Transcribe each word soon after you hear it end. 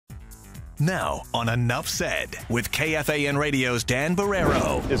Now on Enough Said with KFAN Radio's Dan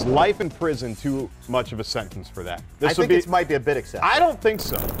Barrero. Is life in prison too much of a sentence for that? I think it might be a bit excessive. I don't think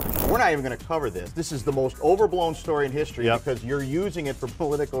so. We're not even going to cover this. This is the most overblown story in history because you're using it for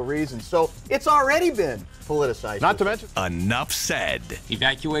political reasons. So it's already been politicized. Not to mention. Enough Said.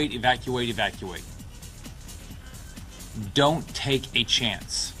 Evacuate, evacuate, evacuate. Don't take a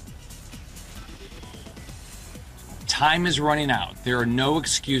chance. Time is running out. There are no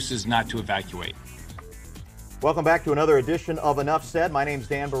excuses not to evacuate. Welcome back to another edition of Enough Said. My name's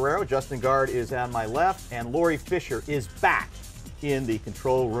Dan Barrero. Justin Gard is on my left, and Lori Fisher is back in the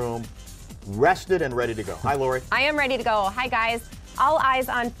control room, rested and ready to go. Hi, Lori. I am ready to go. Hi, guys. All eyes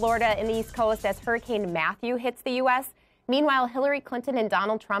on Florida and the East Coast as Hurricane Matthew hits the U.S. Meanwhile, Hillary Clinton and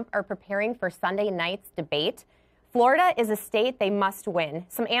Donald Trump are preparing for Sunday night's debate. Florida is a state they must win.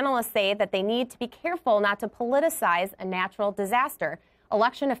 Some analysts say that they need to be careful not to politicize a natural disaster.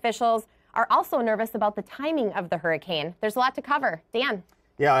 Election officials are also nervous about the timing of the hurricane. There's a lot to cover. Dan.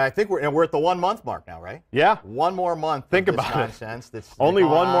 Yeah, I think we're at the 1 month mark now, right? Yeah. One more month. Think of this about nonsense. it. That's only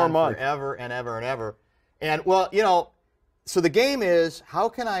one more month. Forever and ever and ever. And, well, you know, so the game is, how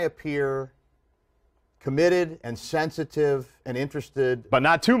can I appear committed and sensitive and interested, but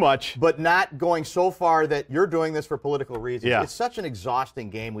not too much, but not going so far that you're doing this for political reasons? Yeah. It's such an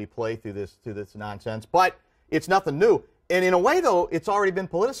exhausting game we play through this nonsense, but it's nothing new. And in a way, though, it's already been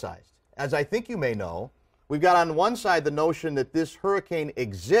politicized. As I think you may know, we've got on one side the notion that this hurricane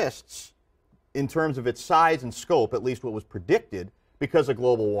exists in terms of its size and scope, at least what was predicted, because of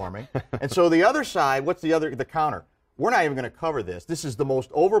global warming. And so the other side, what's the counter? We're not even going to cover this. This is the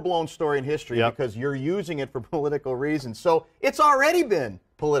most overblown story in history because you're using it for political reasons. So it's already been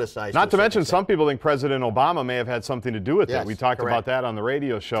politicized. Not to mention, some people think President Obama may have had something to do with it. We talked about that on the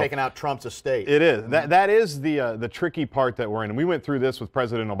radio show. Taking out Trump's estate. It is. That is the tricky part that we're in. And we went through this with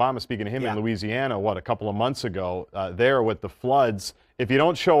President Obama, speaking to him in Louisiana, a couple of months ago, there with the floods. If you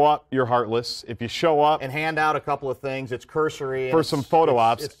don't show up, you're heartless. If you show up and hand out a couple of things, it's cursory. For some photo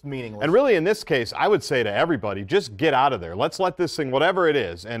ops. It's meaningless. And really, in this case, I would say to everybody, just get out of there. Let's let this thing, whatever it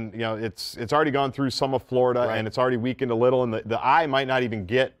is, and you know, it's already gone through some of Florida, and it's already weakened a little, and the eye might not even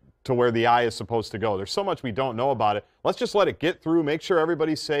get to where the eye is supposed to go. There's so much we don't know about it. Let's just let it get through, make sure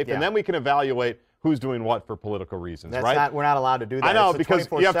everybody's safe, and then we can evaluate who's doing what for political reasons, right? We're not allowed to do that. I know, it's because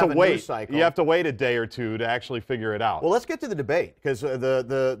you have to wait. Cycle. You have to wait a day or two to actually figure it out. Well, let's get to the debate, because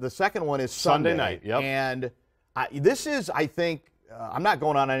the second one is Sunday night. Yep. And this is, I think, I'm not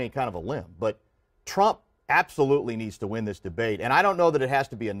going on any kind of a limb, but Trump absolutely needs to win this debate. And I don't know that it has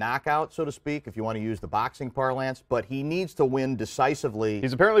to be a knockout, so to speak, if you want to use the boxing parlance, but he needs to win decisively.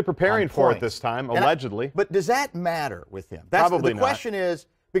 He's apparently preparing for it this time, allegedly. But does that matter with him? Probably not. The question is,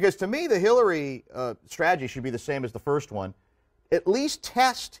 because to me, the Hillary strategy should be the same as the first one. At least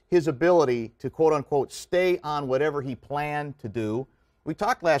test his ability to, quote unquote, stay on whatever he planned to do. We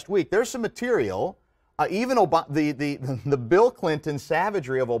talked last week. There's some material. Even the Bill Clinton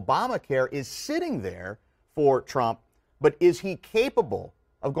savagery of Obamacare is sitting there for Trump. But is he capable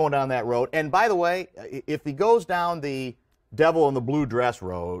of going down that road? And by the way, if he goes down the devil in the blue dress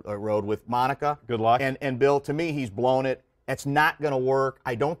road with Monica, good luck. And Bill, to me, he's blown it. It's not going to work.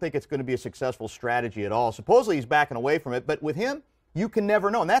 I don't think it's going to be a successful strategy at all. Supposedly he's backing away from it, but with him, you can never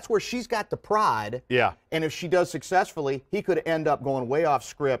know. And that's where she's got the pride. Yeah. And if she does successfully, he could end up going way off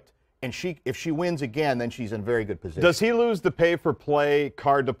script. And if she wins again, then she's in very good position. Does he lose the pay-for-play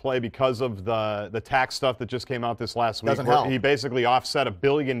card to play because of the tax stuff that just came out this last week? Doesn't help. He basically offset $1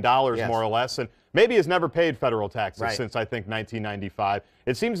 billion more or less, and maybe has never paid federal taxes since, I think, 1995.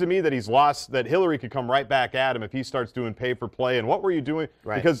 It seems to me that he's lost, that Hillary could come right back at him if he starts doing pay-for-play. And what were you doing?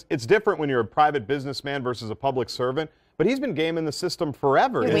 Because it's different when you're a private businessman versus a public servant. But he's been gaming the system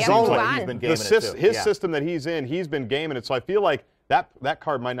forever. He's been gaming it too. His system that he's in, he's been gaming it. So I feel like that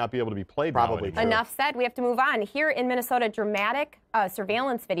card might not be able to be played. Probably. Enough said. We have to move on. Here in Minnesota, dramatic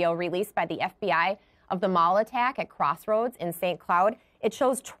surveillance video released by the FBI of the mall attack at Crossroads in St. Cloud. It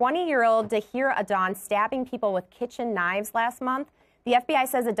shows 20-year-old Dahir Adon stabbing people with kitchen knives last month. The FBI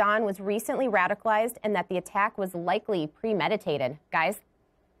says Adon was recently radicalized and that the attack was likely premeditated. Guys?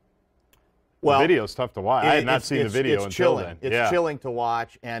 Well, the video's tough to watch. I had not seen the video until then. It's chilling to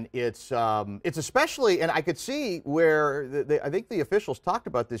watch, and it's especially, and I could see where I think the officials talked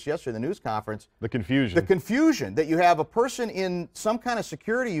about this yesterday in the news conference. The confusion. The confusion that you have a person in some kind of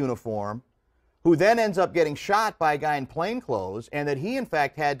security uniform who then ends up getting shot by a guy in plain clothes, and that he, in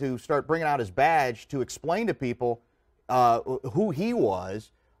fact, had to start bringing out his badge to explain to people who he was.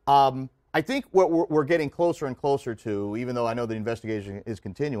 I think what we're getting closer and closer to, even though I know the investigation is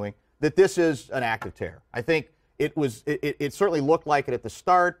continuing, that this is an act of terror. I think It certainly looked like it at the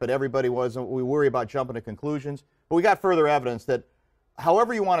start, but everybody wasn't. We worry about jumping to conclusions. But we got further evidence that,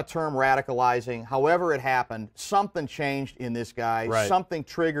 however you want to term radicalizing, however it happened, something changed in this guy. Right. Something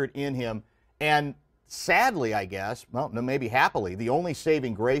triggered in him. And sadly, I guess, well, maybe happily, the only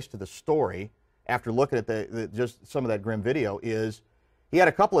saving grace to the story, after looking at just some of that grim video, is he had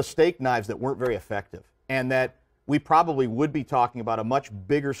a couple of steak knives that weren't very effective, and that we probably would be talking about a much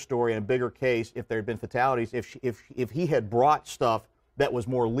bigger story and a bigger case if there had been fatalities if he had brought stuff that was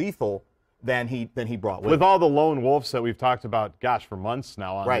more lethal than he brought with him. All the lone wolves that we've talked about, gosh, for months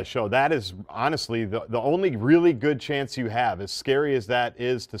now on the show, that is honestly the only really good chance you have, as scary as that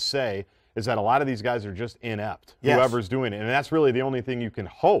is to say, is that a lot of these guys are just inept, whoever's doing it. And that's really the only thing you can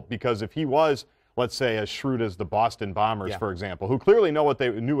hope, because if he was, let's say, as shrewd as the Boston Bombers, for example, who clearly knew what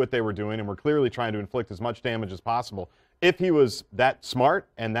they were doing and were clearly trying to inflict as much damage as possible, if he was that smart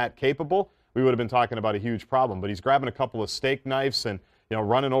and that capable, we would have been talking about a huge problem. But he's grabbing a couple of steak knives and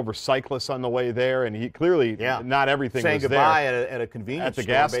running over cyclists on the way there, and he clearly not everything saying was goodbye there. at a convenience at the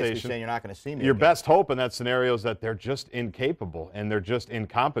store, gas basically station, saying you're not going to see me Your again. best hope in that scenario is that they're just incapable and they're just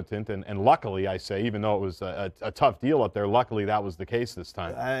incompetent. And luckily, I say, even though it was a tough deal up there, luckily that was the case this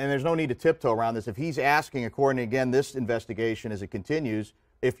time. And there's no need to tiptoe around this. If he's asking, according to, again, this investigation as it continues,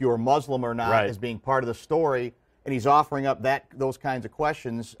 if you're Muslim or not as being part of the story, and he's offering up those kinds of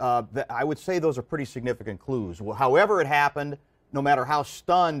questions, I would say those are pretty significant clues. However it happened, no matter how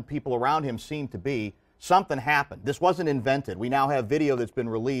stunned people around him seem to be, something happened. This wasn't invented. We now have video that's been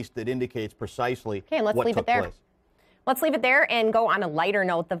released that indicates precisely what took place. Let's leave it there and go on a lighter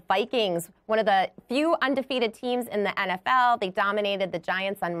note. The Vikings, one of the few undefeated teams in the NFL, they dominated the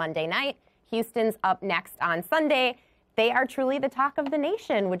Giants on Monday night. Houston's up next on Sunday. They are truly the talk of the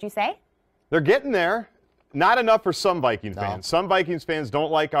nation, would you say? They're getting there. Not enough for some Vikings fans. Some Vikings fans don't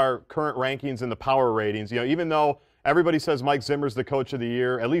like our current rankings and the power ratings. Even though everybody says Mike Zimmer's the coach of the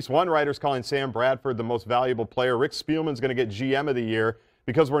year, at least one writer's calling Sam Bradford the most valuable player. Rick Spielman's going to get GM of the year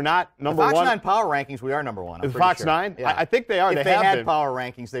because we're not number one. Fox 9 power rankings, we are number one. Fox 9? Yeah. I think they are. If they had been. power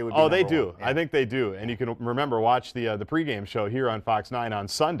rankings, they would be they do. one. Yeah. I think they do. And you can watch the pregame show here on Fox 9 on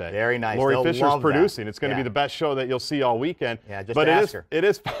Sunday. Very nice. Lori Fisher's producing. That. It's going to be the best show that you'll see all weekend. Yeah, just but ask her.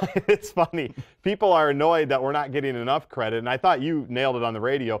 It's funny. People are annoyed that we're not getting enough credit, and I thought you nailed it on the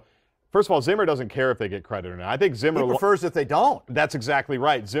radio. First of all, Zimmer doesn't care if they get credit or not. I think Zimmer He prefers if they don't. That's exactly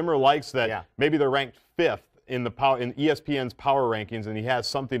right. Zimmer likes that maybe they're ranked 5th in ESPN's power rankings, and he has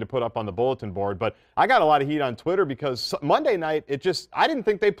something to put up on the bulletin board. But I got a lot of heat on Twitter because Monday night, I didn't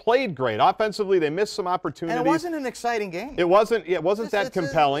think they played great. Offensively, they missed some opportunities. And it wasn't an exciting game. It wasn't that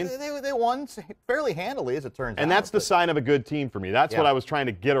compelling. They won fairly handily, as it turns out. And that's the sign of a good team for me. That's what I was trying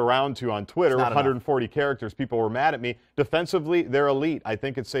to get around to on Twitter. 140 characters. People were mad at me. Defensively, they're elite. I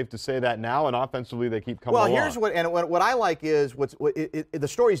think it's safe to say that now. And offensively, they keep coming along. Well, here's what I like is the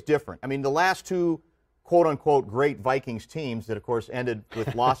story's different. I mean, the last two quote-unquote great Vikings teams that, of course, ended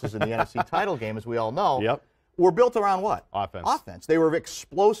with losses in the NFC title game, as we all know, were built around what? Offense. They were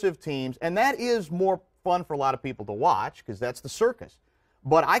explosive teams, and that is more fun for a lot of people to watch because that's the circus.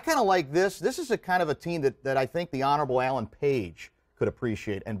 But I kind of like this. This is a kind of a team that I think the Honorable Alan Page could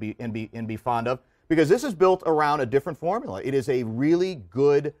appreciate and be fond of, because this is built around a different formula. It is a really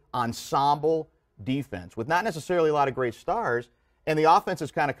good ensemble defense with not necessarily a lot of great stars. And the offense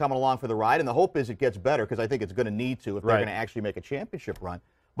is kind of coming along for the ride, and the hope is it gets better because I think it's going to need to if they're going to actually make a championship run.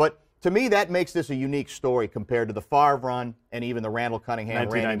 But to me, that makes this a unique story compared to the Favre run and even the Randall Cunningham,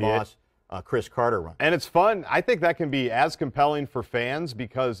 Randy Moss, Chris Carter run. And it's fun. I think that can be as compelling for fans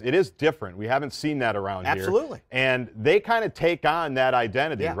because it is different. We haven't seen that around here. Absolutely. And they kind of take on that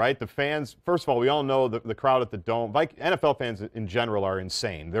identity, right? The fans, first of all, we all know the crowd at the Dome. NFL fans in general are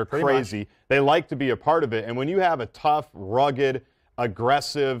insane. They're crazy. They like to be a part of it. And when you have a tough, rugged,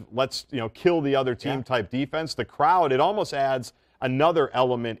 aggressive, let's kill the other team type defense, the crowd, it almost adds another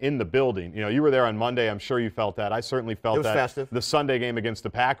element in the building. You were there on Monday. I'm sure you felt that. I certainly felt that. Festive. The Sunday game against the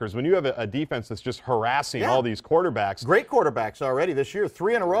Packers. When you have a defense that's just harassing all these quarterbacks. Great quarterbacks already this year.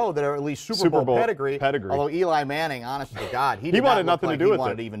 3 in a row that are at least Super Bowl pedigree. Although Eli Manning, honest to God, he wanted nothing to do with it. He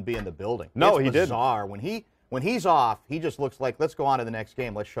wanted to even be in the building. No, it's he didn't. Bizarre. When he's off, he just looks like, let's go on to the next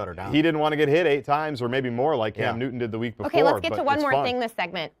game. Let's shut her down. He didn't want to get hit 8 times or maybe more like Cam Newton did the week before. Okay, let's get to one more thing this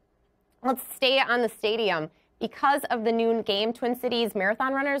segment. Let's stay on the stadium. Because of the noon game, Twin Cities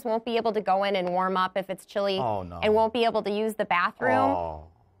marathon runners won't be able to go in and warm up if it's chilly and won't be able to use the bathroom.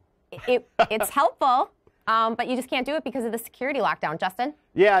 It's helpful, but you just can't do it because of the security lockdown. Justin?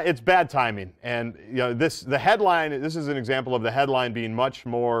 Yeah, it's bad timing. And the headline, this is an example of the headline being much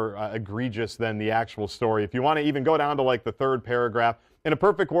more egregious than the actual story. If you want to even go down to like the third paragraph, in a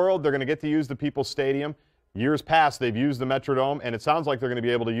perfect world, they're going to get to use the People's Stadium. Years past, they've used the Metrodome, and it sounds like they're going to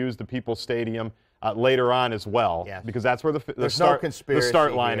be able to use the People's Stadium later on as well, because that's where the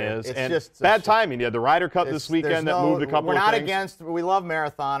start line is. It's and just bad timing. You had the Ryder Cup this weekend that moved a couple of things. We're not against. We love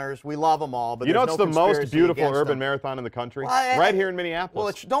marathoners. We love them all. But you know, it's the most beautiful urban them. Marathon in the country, well, right here in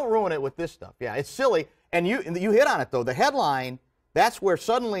Minneapolis. Well, don't ruin it with this stuff. Yeah, it's silly. And you hit on it though. The headline. That's where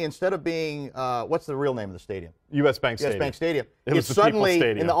suddenly, instead of being, what's the real name of the stadium? U.S. Bank Stadium. U.S. Bank Stadium. It was the suddenly, People's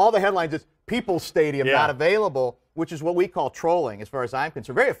Stadium. in all the headlines, it's People's Stadium, not available, which is what we call trolling, as far as I'm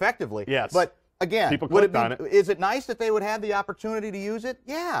concerned, very effectively. Yes. But again, people clicked on it. Is it nice that they would have the opportunity to use it?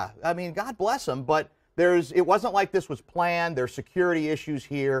 Yeah. I mean, God bless them. But it wasn't like this was planned. There's security issues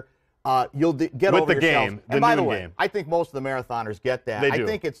here. You'll get with over the yourself. game. And by the way, I think most of the marathoners get that. They do. I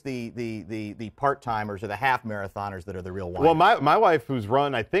think it's the part-timers or the half marathoners that are the real ones. Well, my wife, who's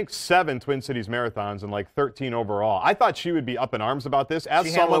run, I think, 7 Twin Cities marathons and like 13 overall, I thought she would be up in arms about this. As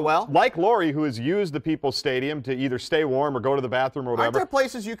she handled it well? Like Lori, who has used the People's Stadium to either stay warm or go to the bathroom or whatever. Aren't there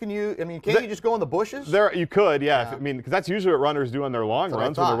places you can use? I mean, can't you just go in the bushes? There, you could, yeah. I mean, because that's usually what runners do on their long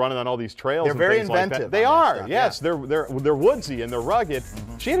runs when they're running on all these trails. They're and very things inventive. Like that. They are, yes. They're woodsy and they're rugged.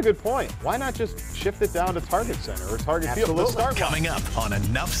 She had a good point. Why not just shift it down to Target Center or Target Field? Coming up on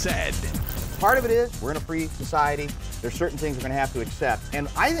Enough Said. Part of it is we're in a free society. There's certain things we're going to have to accept. And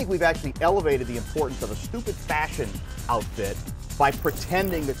I think we've actually elevated the importance of a stupid fashion outfit by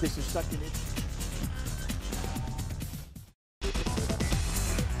pretending that this is such an issue.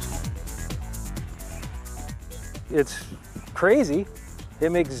 It's crazy.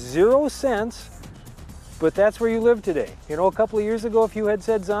 It makes zero sense. But that's where you live today. You know, a couple of years ago, if you had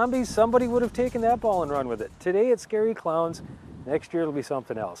said zombies, somebody would have taken that ball and run with it. Today, it's scary clowns. Next year, it'll be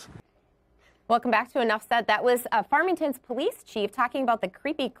something else. Welcome back to Enough Said. That was Farmington's police chief talking about the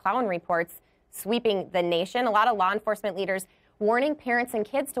creepy clown reports sweeping the nation. A lot of law enforcement leaders warning parents and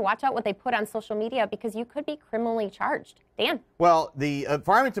kids to watch out what they put on social media because you could be criminally charged. Dan? Well, the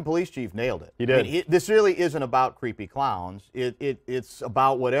Farmington police chief nailed it. He did. I mean, this really isn't about creepy clowns. It's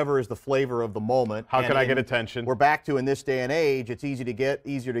about whatever is the flavor of the moment. How can I get attention? We're back to, in this day and age, it's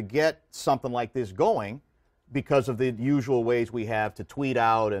easier to get something like this going because of the usual ways we have to tweet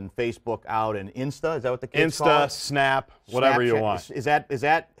out and Facebook out and Insta. Is that what the kids call it? Insta, Snap, whatever you want. Is that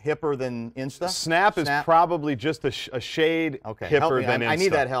hipper than Insta? Snap is probably just a shade hipper than Insta. I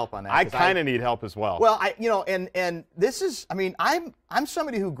need that help on that. I kind of need help as well. Well, and this is, I mean, I'm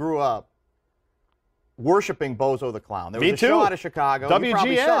somebody who grew up worshiping Bozo the Clown. There was Me a too. show out of Chicago. WGN. You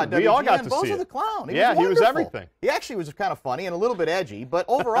probably saw it. We all got to Bozo see it. the Clown. He was wonderful. everything. He actually was kind of funny and a little bit edgy, but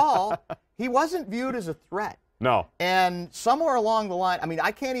overall, he wasn't viewed as a threat. No. And somewhere along the line, I mean,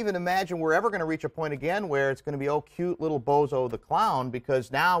 I can't even imagine we're ever going to reach a point again where it's going to be, oh, cute little Bozo the Clown,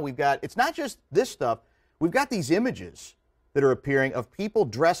 because now we've got, it's not just this stuff, we've got these images that are appearing of people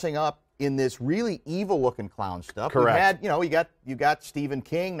dressing up in this really evil-looking clown stuff. Correct. We've had, you got Stephen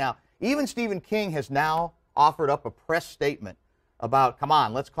King. Now, even Stephen King has now offered up a press statement about, come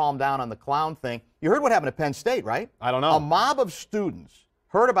on, let's calm down on the clown thing. You heard what happened at Penn State, right? I don't know. A mob of students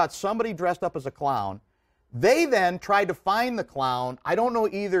heard about somebody dressed up as a clown. They then tried to find the clown, I don't know,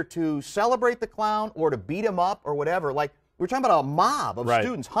 either to celebrate the clown or to beat him up or whatever. Like, we're talking about a mob of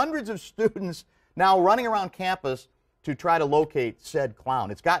students, hundreds of students now running around campus to try to locate said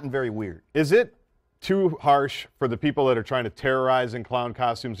clown. It's gotten very weird. Is it too harsh for the people that are trying to terrorize in clown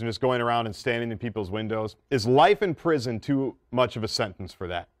costumes and just going around and standing in people's windows? Is life in prison too much of a sentence for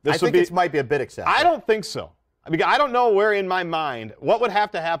that? I think it might be a bit excessive. I don't think so. I mean, I don't know where in my mind, what would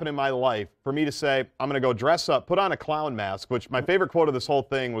have to happen in my life for me to say, I'm going to go dress up, put on a clown mask, which my favorite quote of this whole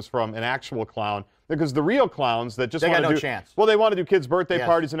thing was from an actual clown, because the real clowns that just want to do, chance. Well, they want to do kids' birthday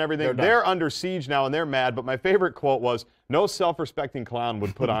parties and everything. They're under siege now and they're mad, but my favorite quote was, no self-respecting clown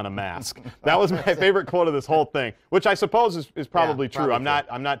would put on a mask. That was my favorite quote of this whole thing, which I suppose is probably true. I'm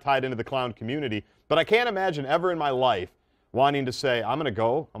not tied into the clown community, but I can't imagine ever in my life wanting to say, I'm going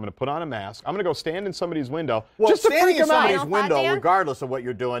to put on a mask, I'm going to go stand in somebody's window just to freak them out. Standing in somebody's window, regardless of what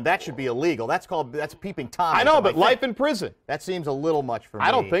you're doing, that should be illegal. That's peeping Tom. I know, but life in prison. That seems a little much for me.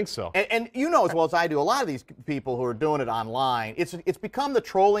 I don't think so. And you know as well as I do, a lot of these people who are doing it online, it's become the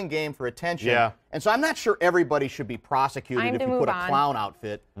trolling game for attention. Yeah. And so I'm not sure everybody should be prosecuted if you put a clown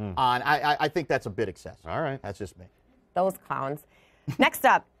outfit on. I think that's a bit excessive. All right. That's just me. Those clowns. Next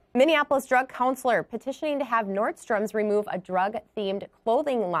up, Minneapolis drug counselor petitioning to have Nordstrom's remove a drug-themed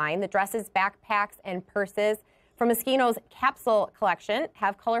clothing line that dresses backpacks and purses from Moschino's capsule collection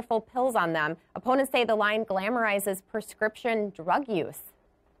have colorful pills on them. Opponents say the line glamorizes prescription drug use.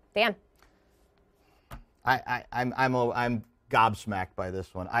 Dan? I'm gobsmacked by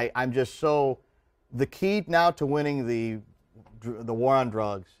this one. I'm just so, the key now to winning the war on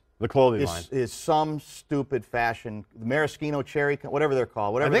drugs, The clothing line is some stupid fashion, the Maraschino cherry, whatever they're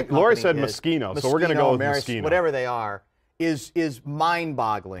called. Whatever I think Lori said Moschino, so we're going to go with Moschino. Whatever they are, is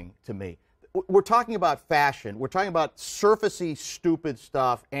mind-boggling to me. We're talking about fashion. We're talking about surfacey, stupid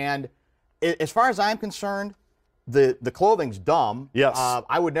stuff. And as far as I'm concerned, the clothing's dumb. Yes.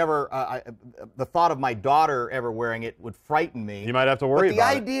 I would never, the thought of my daughter ever wearing it would frighten me. You might have to worry about it. But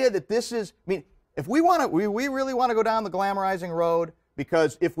the idea that this is, I mean, if we really want to go down the glamorizing road,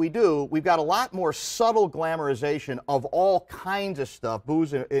 because if we do, we've got a lot more subtle glamorization of all kinds of stuff,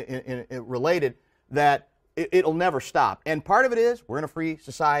 booze related, that it'll never stop. And part of it is we're in a free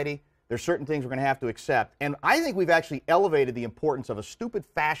society. There's certain things we're going to have to accept. And I think we've actually elevated the importance of a stupid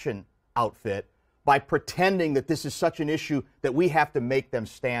fashion outfit by pretending that this is such an issue that we have to make them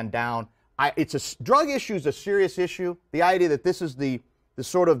stand down. Drug issue is a serious issue. The idea that this is the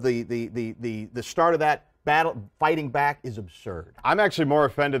start of that battle, fighting back, is absurd. I'm actually more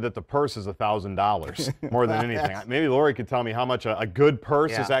offended that the purse is $1,000 more than anything. Maybe Lori could tell me how much a good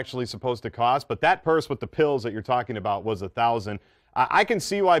purse is actually supposed to cost, but that purse with the pills that you're talking about was $1,000. I can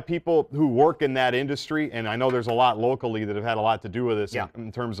see why people who work in that industry, and I know there's a lot locally that have had a lot to do with this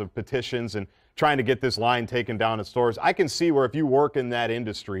in terms of petitions and trying to get this line taken down at stores. I can see where if you work in that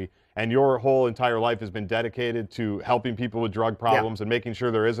industry and your whole entire life has been dedicated to helping people with drug problems and making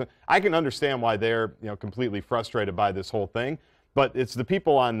sure there isn't, I can understand why they're completely frustrated by this whole thing. But it's the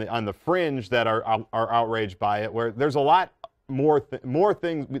people on the fringe that are outraged by it, where there's a lot more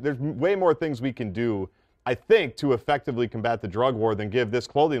things. There's way more things we can do, I think, to effectively combat the drug war than give this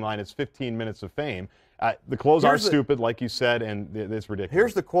clothing line its 15 minutes of fame. The clothes are stupid, like you said, and it's ridiculous.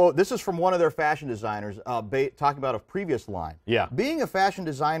 Here's the quote. This is from one of their fashion designers talking about a previous line. Yeah. Being a fashion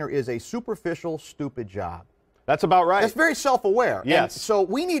designer is a superficial, stupid job. That's about right. That's very self-aware. Yes. And so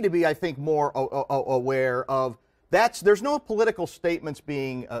we need to be, I think, more aware of that. There's no political statements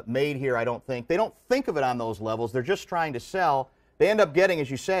being made here, I don't think. They don't think of it on those levels. They're just trying to sell. They end up getting, as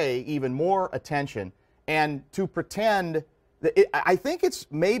you say, even more attention. And to pretend that I think it's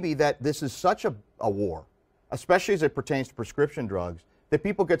maybe that this is such a war, especially as it pertains to prescription drugs, that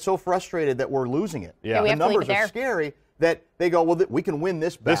people get so frustrated that we're losing it. Yeah, the numbers are scary that they go, well, we can win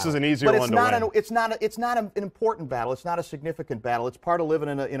this battle. This is an easier one to win. It's not an important battle. It's not a significant battle. It's part of living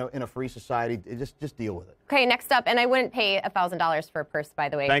in a free society. Just deal with it. Okay, next up, and I wouldn't pay $1,000 for a purse, by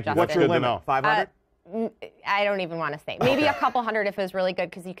the way. Thank you. Justin. What's your limit? 500? I don't even want to say. Maybe a couple hundred if it was really good,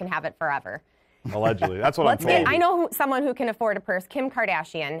 because you can have it forever. Allegedly. That's what I'm told. I know someone who can afford a purse, Kim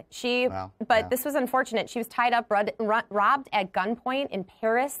Kardashian. This was unfortunate. She was tied up, robbed at gunpoint in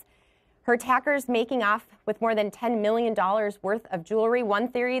Paris. Her attackers making off with more than $10 million worth of jewelry. One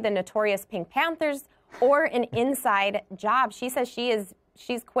theory, the notorious Pink Panthers, or an inside job. She says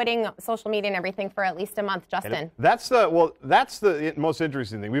she's quitting social media and everything for at least a month. Justin. That's the most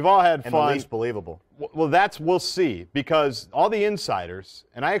interesting thing. We've all had fun. And the least believable. Well, we'll see, because all the insiders,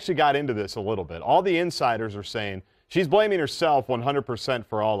 and I actually got into this a little bit, all the insiders are saying she's blaming herself 100%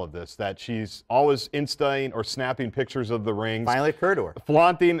 for all of this, that she's always Instaing or snapping pictures of the rings. Finally occurred to her.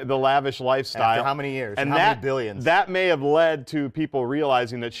 Flaunting the lavish lifestyle. After how many years? And how many billions? That may have led to people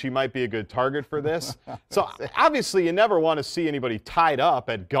realizing that she might be a good target for this. So obviously you never want to see anybody tied up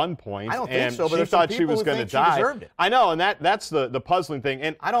at gunpoint. I don't think so, but she thought she was going to die. She deserved it. I know, and that's the puzzling thing.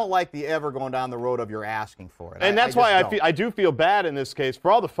 And I don't like the ever going down the road of you're asking for it. And that's why I do feel bad in this case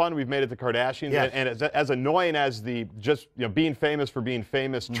for all the fun we've made at the Kardashians, and as annoying as the being famous for being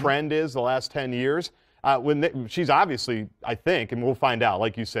famous trend is the last 10 years. She's obviously, I think, and we'll find out,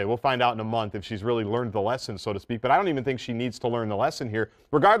 like you say, we'll find out in a month if she's really learned the lesson, so to speak. But I don't even think she needs to learn the lesson here.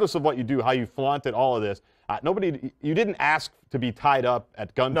 Regardless of what you do, how you flaunted all of this, you didn't ask to be tied up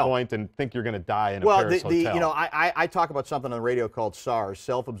at gunpoint and think you're going to die in a Paris hotel. I talk about something on the radio called SARS,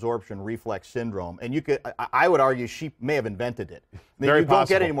 self-absorption reflex syndrome, and I would argue she may have invented it. Very possible. Don't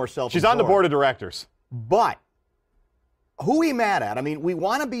get any more self-absorbed. She's on the board of directors. But who are we mad at? I mean, we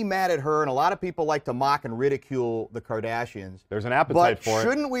want to be mad at her, and a lot of people like to mock and ridicule the Kardashians. There's an appetite for it. But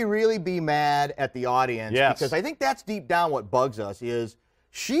shouldn't we really be mad at the audience? Yes. Because I think that's deep down what bugs us is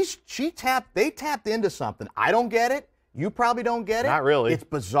they tapped into something. I don't get it. You probably don't get it. Not really. It's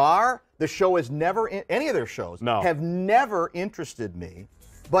bizarre. The show has never, any of their shows have never interested me.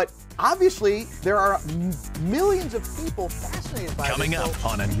 But obviously, there are millions of people fascinated by it. Coming up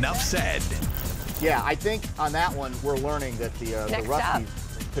on Enough Said. Yeah, I think on that one, we're learning that the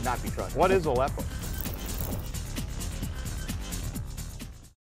Ruskies could not be trusted. What is Aleppo?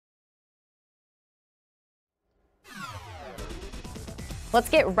 Let's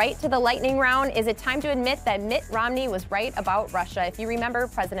get right to the lightning round. Is it time to admit that Mitt Romney was right about Russia? If you remember,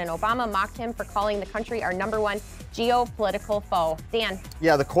 President Obama mocked him for calling the country our #1 geopolitical foe. Dan.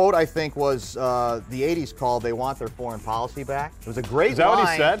 Yeah, the quote, I think, was the 80s called, "They want their foreign policy back." It was a great line. Is that what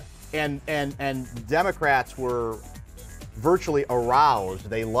he said? And Democrats were virtually aroused.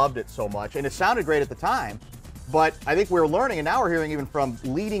 They loved it so much. And it sounded great at the time. But I think we're learning, and now we're hearing even from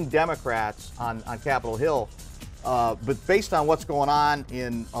leading Democrats on Capitol Hill, but based on what's going on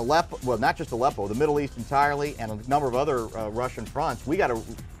in Aleppo, well, not just Aleppo, the Middle East entirely, and a number of other Russian fronts, we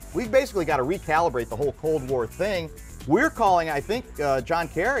basically got to recalibrate the whole Cold War thing. We're calling, I think, John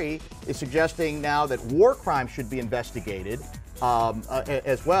Kerry is suggesting now that war crimes should be investigated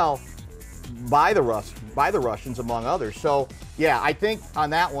as well by the Russians, among others. So, yeah, I think on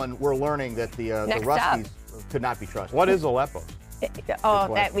that one we're learning that the Ruskies could not be trusted. What is Aleppo?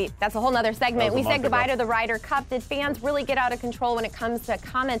 That's a whole nother segment. We said goodbye to the Ryder Cup. Did fans really get out of control when it comes to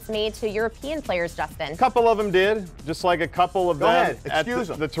comments made to European players, Justin? A couple of them did, just like a couple of them at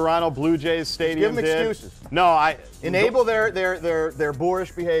the Toronto Blue Jays stadium did. Give them excuses. No, enable their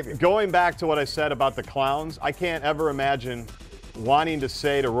boorish behavior. Going back to what I said about the clowns, I can't ever imagine wanting to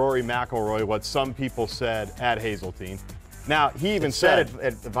say to Rory McIlroy what some people said at Hazeltine. Now, he even said it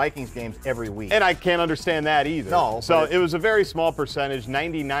at the Vikings games every week. And I can't understand that either. No. So it was a very small percentage.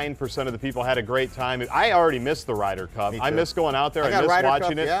 99% of the people had a great time. I already missed the Ryder Cup. I miss going out there. I miss Ryder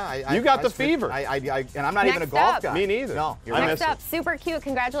watching Cup, it. Yeah, you got the fever. And I'm not even a golf guy. Me neither. No, Next up, super cute.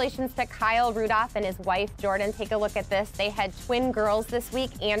 Congratulations to Kyle Rudolph and his wife, Jordan. Take a look at this. They had twin girls this week,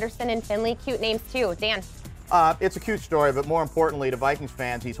 Anderson and Finley. Cute names, too. Dan. It's a cute story, but more importantly, to Vikings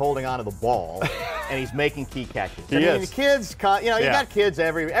fans, he's holding on to the ball and he's making key catches. He is. The kids, you got kids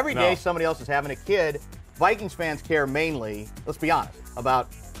every day. Somebody else is having a kid. Vikings fans care mainly, let's be honest, about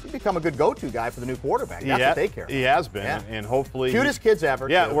you become a good go-to guy for the new quarterback. That's what they care about. He has been, and hopefully cutest kids ever.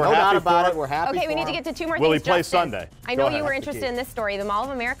 Yeah, we're no happy doubt about for it. We're happy. Okay, we need to get to two more things. Will he play Justin. Sunday? I know you were interested in this story. The Mall of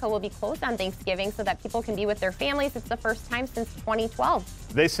America will be closed on Thanksgiving so that people can be with their families. It's the first time since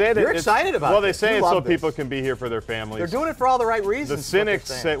 2012. They say that you're excited about it. Well, they say it's so people can be here for their families. They're doing it for all the right reasons. The cynics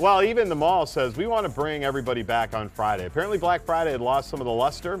say, well, even the mall says we want to bring everybody back on Friday. Apparently, Black Friday had lost some of the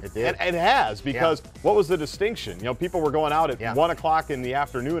luster. It did. And it has, because what was the distinction? People were going out at 1 o'clock in the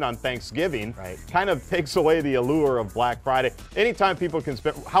afternoon on Thanksgiving. Right. Kind of takes away the allure of Black Friday. Anytime people can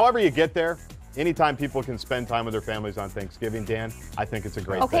spend, however you get there, anytime people can spend time with their families on Thanksgiving, Dan, I think it's a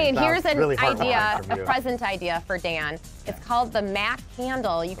great thing. Okay, and here's an really idea, a present idea for Dan. It's called the Mac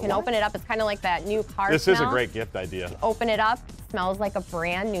candle. You can open it up. It's kind of like that new car This smell. is a great gift idea. You open it up. Smells like a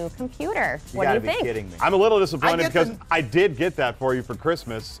brand new computer. What do you think? You gotta be kidding me. I'm a little disappointed because I did get that for you for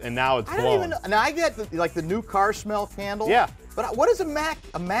Christmas, and now it's blown. I don't even know. Now I get the new car smell candle. Yeah. But what is a Mac?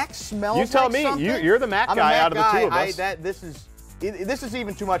 A Mac smells You tell like me. something? You're the Mac guy out of the two of us. This is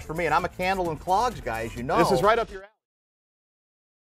even too much for me, and I'm a candle and clogs guy, as you know. This is right up your alley.